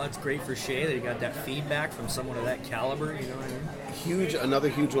 that's great for Shay that he got that feedback from someone of that caliber, you know what I mean? Another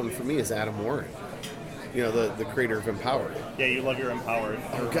huge one for me is Adam Warren. The creator of Empowered. Yeah, you love your Empowered.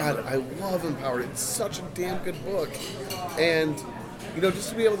 Oh God, I love Empowered. It's such a damn good book. And,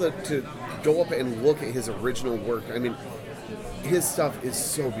 just to be able to go up and look at his original work, I mean, his stuff is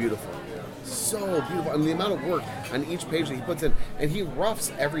so beautiful. So beautiful. I mean, the amount of work on each page that he puts in, and he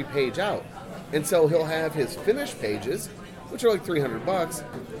roughs every page out. And so he'll have his finished pages, which are like $300,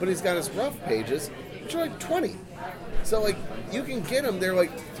 but he's got his rough pages, which are like $20. So, like, you can get them, they're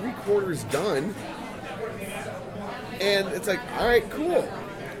like 3/4 done. And it's like, all right, cool.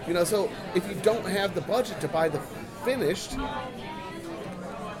 So if you don't have the budget to buy the finished,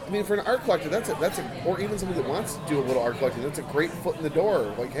 I mean, for an art collector, or even somebody that wants to do a little art collecting, that's a great foot in the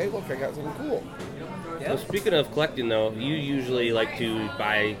door. Like, hey, look, I got something cool. So speaking of collecting, though, you usually like to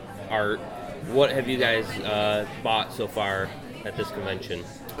buy art. What have you guys bought so far at this convention?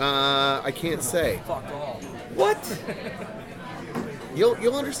 I can't say. Fuck all. What?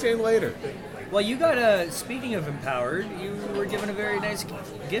 You'll understand later. Well, you got speaking of Empowered, you were given a very nice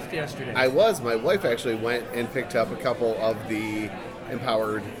gift yesterday. I was. My wife actually went and picked up a couple of the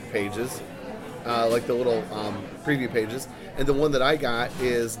Empowered pages, like the little preview pages. And the one that I got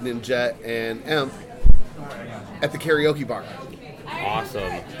is Ninja and Emp at the karaoke bar.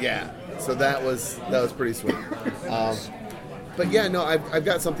 Awesome. Yeah. So that was pretty sweet. But yeah, no, I've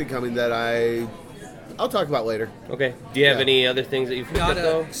got something coming that I'll talk about later. Okay. Do you have Yeah. any other things that you've picked Not up, a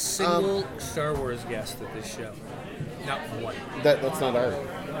though? single Star Wars guest at this show. Not one. That's not our.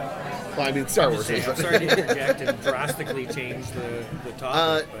 Well, I mean, Star Wars. I'm sorry to interject and drastically change the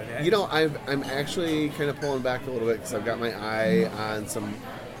topic, but hey. I'm actually kind of pulling back a little bit because I've got my eye on some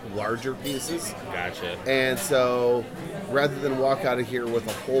larger pieces, Gotcha. and so rather than walk out of here with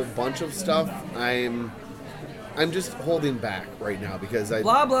a whole bunch of stuff, I'm just holding back right now because I.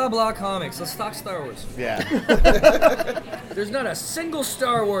 Blah, blah, blah comics. Let's talk Star Wars. Yeah. There's not a single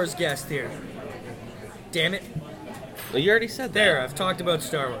Star Wars guest here. Damn it. Well, you already said There, that. I've talked about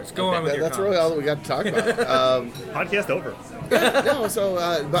Star Wars. Go on with your That's really all that we got to talk about. Podcast over. No, so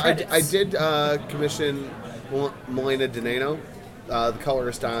but I Credits. did commission Melina Denano, the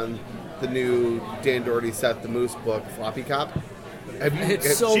colorist on the new Dan Doherty Seth the Moose book, Floppy Cop. Have you?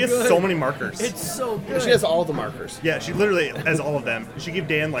 It's so She has good. so many markers. It's so good. She has all the markers. Yeah, she literally has all of them. She gave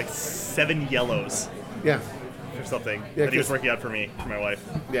Dan like 7 yellows Yeah, or something Yeah, that he was 'cause- working out for me, for my wife.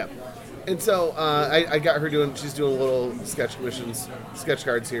 yeah. And so I got her doing. She's doing little sketch commissions, sketch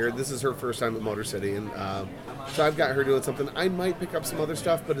cards here. This is her first time at Motor City, and so I've got her doing something. I might pick up some other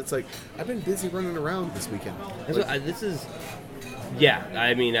stuff, but it's like I've been busy running around this weekend. This is. Yeah,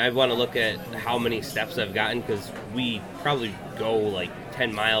 I mean, I want to look at how many steps I've gotten because we probably go like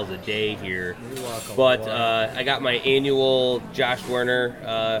 10 miles a day here. But I got my annual Josh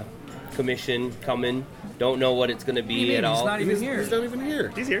Werner commission coming. Don't know what it's going to be at all. He's not even here. He's not even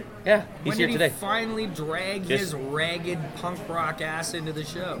here. He's here. Yeah, he's When here did today. he finally drag his ragged punk rock ass into the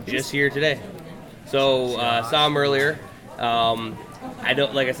show? Just here today. So saw him earlier. I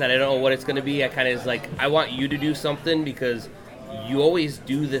don't, like I said, I don't know what it's going to be. I kind of is like, I want you to do something because you always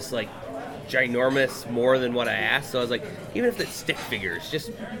do this like ginormous more than what I asked. So I was like, even if it's stick figures,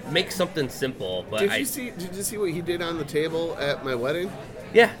 just make something simple. But Did you see what he did on the table at my wedding?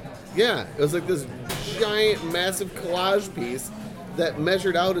 Yeah, Yeah, it was like this giant, massive collage piece that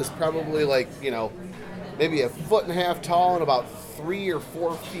measured out as probably like, maybe 1.5 feet tall and about 3 or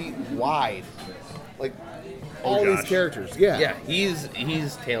 4 feet wide. Like all these gosh. characters. Yeah. yeah, he's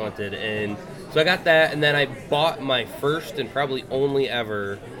talented, and so I got that, and then I bought my first and probably only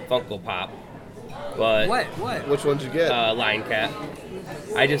ever Funko Pop. But What? Which one did you get? Lion Cat.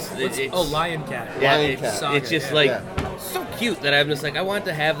 I just it's, Lion Cat. yeah, Lion it's, Cat. it's just Yeah. like Yeah. so cute that I'm just like I want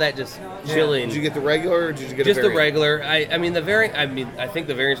to have that just chilling. Did you get the regular or did you get Just a the variant? regular. I mean the variant. I mean I think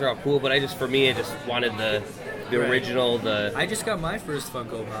the variants are all cool, but I just wanted the Right. original. The I just got my first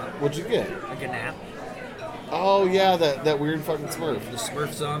Funko Pop, What'd you get? like a nap. Oh yeah, that weird fucking Smurf. The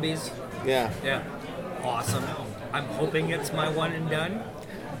Smurf zombies. Yeah. Yeah, awesome. I'm hoping it's my one and done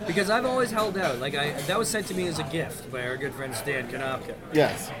because I've always held out. Like that was sent to me as a gift by our good friend Stan Kanopka.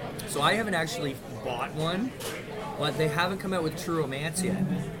 Yes. So I haven't actually bought one, but they haven't come out with True Romance yet.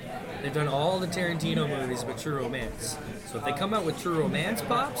 They've done all the Tarantino movies but True Romance. So if they come out with True Romance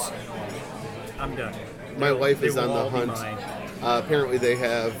pops, I'm done. My wife They is on will the all be hunt. mine. Apparently they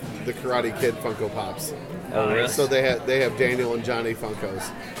have the Karate Kid Funko Pops. oh, really? So they have Daniel and Johnny Funkos.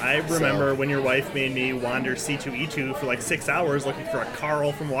 I remember when your wife made me wander C2E2 for like 6 hours looking for a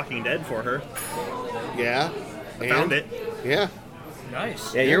Carl from Walking Dead for her. Yeah. I found it. Yeah.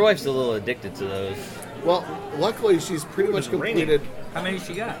 Nice. Yeah, your wife's a little addicted to those. Well, luckily she's pretty much was raining. completed How many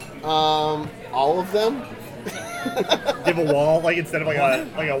she got? all of them. Give a wall, like instead of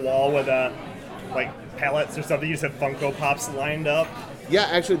like a wall with like pallets or something, you just have Funko Pops lined up. Yeah,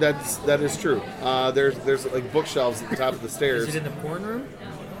 actually that is true. There's like bookshelves at the top of the stairs. Is it in the porn room?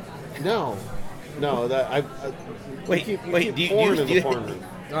 No, that I Wait, you wait, keep do you- porn do in the you- porn room.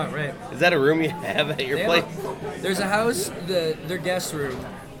 Oh, right. Is that a room you have at your They place? have there's a house, their guest room,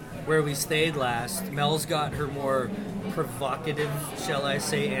 where we stayed last. Mel's got her more provocative, shall I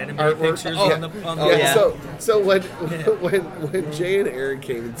say, anime Artwork. pictures Oh, on the oh, Yeah, yeah. So when Jay and Aaron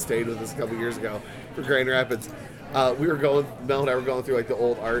came and stayed with us a couple years ago for Grand Rapids, Mel and I were going through like the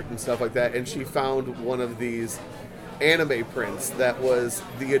old art and stuff like that, and she found one of these anime prints that was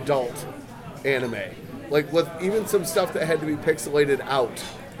the adult anime, like with even some stuff that had to be pixelated out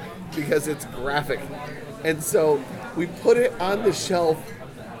because it's graphic, and so we put it on the shelf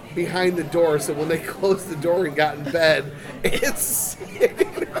behind the door, so when they closed the door and got in bed, it's sitting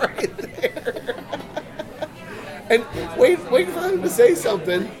right there. And wait for them to say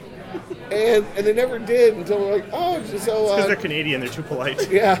something, and they never did until we're like, oh, so Because they're Canadian, they're too polite.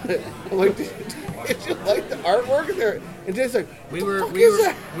 yeah. I'm like, did you like the artwork? And Jay's like, We what were the fuck we is were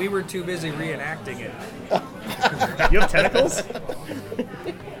that? we were too busy reenacting it. You have tentacles?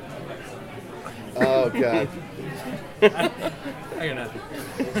 Oh god. I got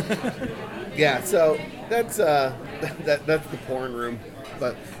nothing. Yeah, so that's that's the porn room.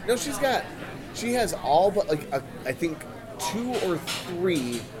 But no, she has all but like I think 2 or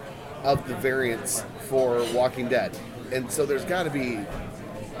 3 of the variants for Walking Dead, and so there's got to be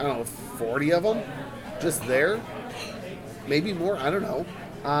I don't know 40 of them just there, maybe more. I don't know.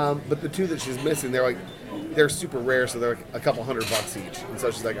 But the 2 that she's missing, they're super rare, so they're like a couple $100 each, and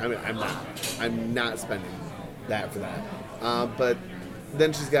so she's like, I'm not spending that for that. But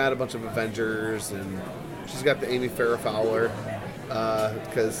then she's got a bunch of Avengers, and she's got the Amy Farrah Fowler,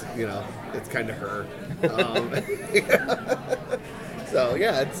 because it's kind of her. So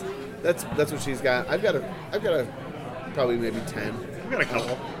yeah, that's what she's got. I've got a probably maybe 10. I've got a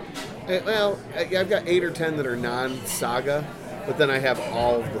couple. Well, I've got 8 or 10 that are non-saga, but then I have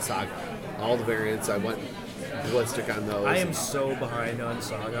all of the saga, all the variants. I went ballistic on those. I am so behind on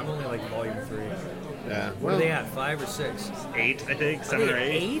Saga. I'm only like volume 3. Yeah. What are they at? 5 or 6? 8, I think. Are 7 they or at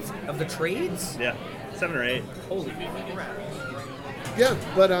 8. 8 of the trades? Yeah, 7 or 8. Holy crap! Yeah,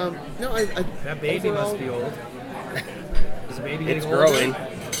 but no, I That baby overall, must be old. Is the baby It's getting older? growing.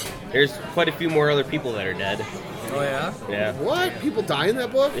 There's quite a few more other people that are dead. Oh yeah. Yeah. What? People die in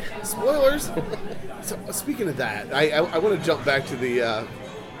that book? Spoilers. So speaking of that, I want to jump back to the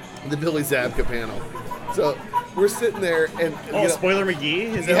Billy Zabka panel. So we're sitting there and Oh, Spoiler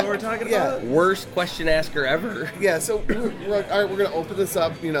McGee? Is that what we're talking about? Worst question asker ever. Yeah, so we're like, all right, we're gonna open this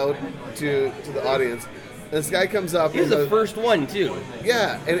up, to the audience. And this guy comes up. He was and the goes, first one too.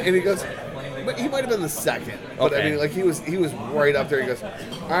 Yeah, and he goes, but he might have been the second. But I Okay. mean, like he was right up there. He goes,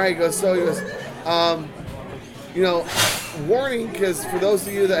 all right. He goes, warning, because for those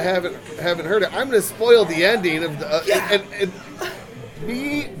of you that haven't heard it, I'm going to spoil the ending of the and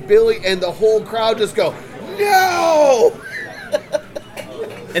me, Billy, and the whole crowd just go, no.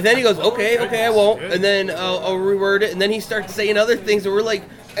 And then he goes, okay, I won't. And then I'll reword it. And then he starts saying other things, and we're like,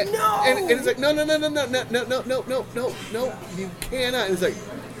 no. And it's like, no, you cannot. And it's like,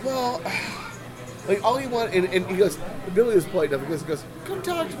 well, like all you want, and he goes, Billy was polite enough because he goes, come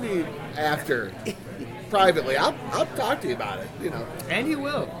talk to me after, privately. I'll talk to you about it, And he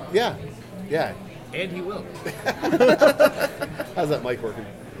will. Yeah. And he will. How's that mic working?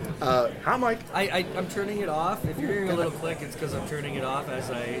 Hi, Mike. I'm turning it off. If you're hearing a little click, it's because I'm turning it off as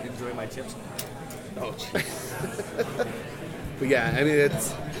I enjoy my chips. Oh, jeez. But yeah, I mean,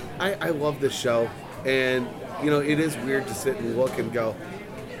 I love this show, and it is weird to sit and look and go,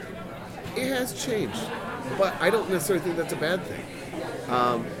 it has changed, but I don't necessarily think that's a bad thing.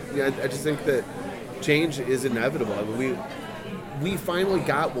 I just think that change is inevitable. I mean, we finally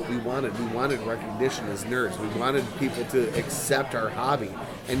got what we wanted. We wanted recognition as nerds. We wanted people to accept our hobby,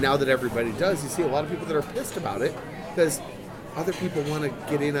 and now that everybody does, you see a lot of people that are pissed about it because other people want to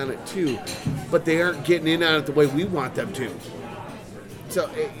get in on it too, but they aren't getting in on it the way we want them to. So,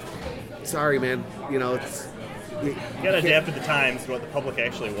 sorry, man. It's You gotta adapt to the times to what the public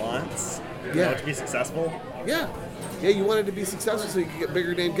actually wants. To be successful. Yeah, you wanted to be successful so you could get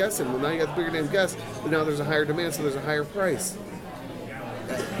bigger name guests in. Well, now you got the bigger name guests, but now there's a higher demand, so there's a higher price.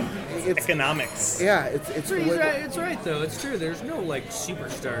 It's economics. Yeah, it's He's right. It's right though. It's true. There's no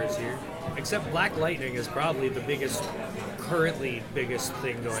superstars here, except Black Lightning is probably the currently biggest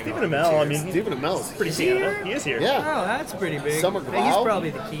thing going Stephen on. Amell, I mean, Stephen Amell's pretty Canada. He is here. Yeah. Oh, that's pretty big. Summer Hey, he's Glau?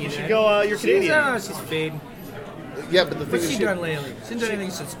 probably the key. You should go. You're Canadian. She's fading. Yeah, but the thing What's is, she done lately? She hasn't done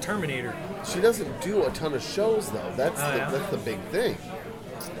anything since Terminator. she doesn't do a ton of shows though. That's that's the big thing.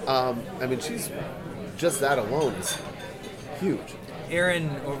 I mean, she's just that alone is huge. Aaron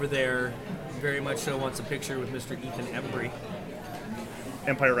over there very much so wants a picture with Mr. Ethan Embry.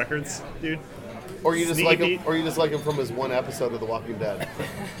 Empire Records, dude. Or you just Sneaky like him, Pete. or you just like him from his one episode of The Walking Dead.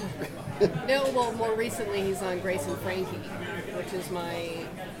 No, well, more recently he's on Grace and Frankie, which is my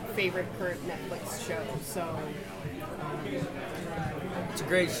favorite current Netflix show. So, It's a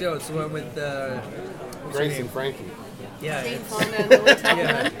great show. It's the one with what's her Grace name? and Frankie. Yeah, Jane it's- Fonda and Lily Tomlin.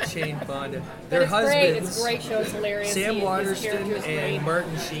 yeah, Shane Fonda. But Their it's great. husbands. It's a great show. It's hilarious. Sam His Waterston character is great. and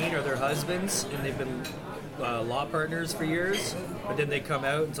Martin Sheen are their husbands, and they've been law partners for years. But then they come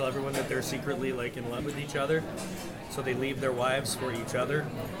out and tell everyone that they're secretly in love with each other. So they leave their wives for each other.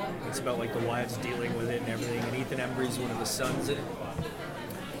 It's about the wives dealing with it and everything. And Ethan Embry's one of the sons in it.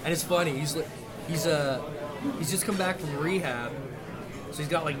 And it's funny. He's just come back from rehab. So he's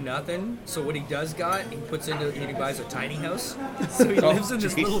got nothing. So what he does he puts he buys a tiny house. So he lives in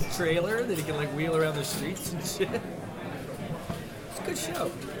this jeez. little trailer that he can wheel around the streets and shit. It's a good show.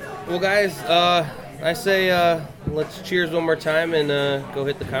 Well, guys, I say let's cheers one more time and go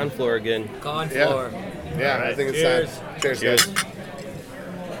hit the con floor again. Con Yeah. floor. Yeah, All right. I think it's Cheers. time. Cheers, guys.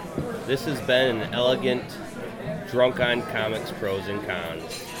 This has been an elegant Drunk on Comics Pros and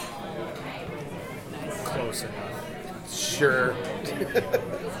Cons. Close enough. Sure.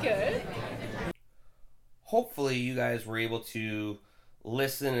 It's good. Hopefully you guys were able to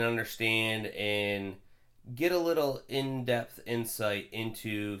listen and understand and get a little in-depth insight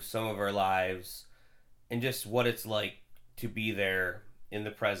into some of our lives and just what it's like to be there in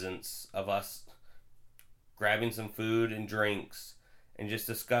the presence of us grabbing some food and drinks and just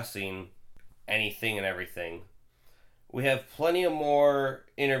discussing anything and everything. We have plenty of more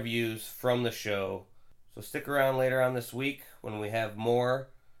interviews from the show, so stick around later on this week when we have more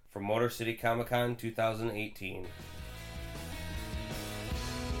from Motor City Comic Con 2018.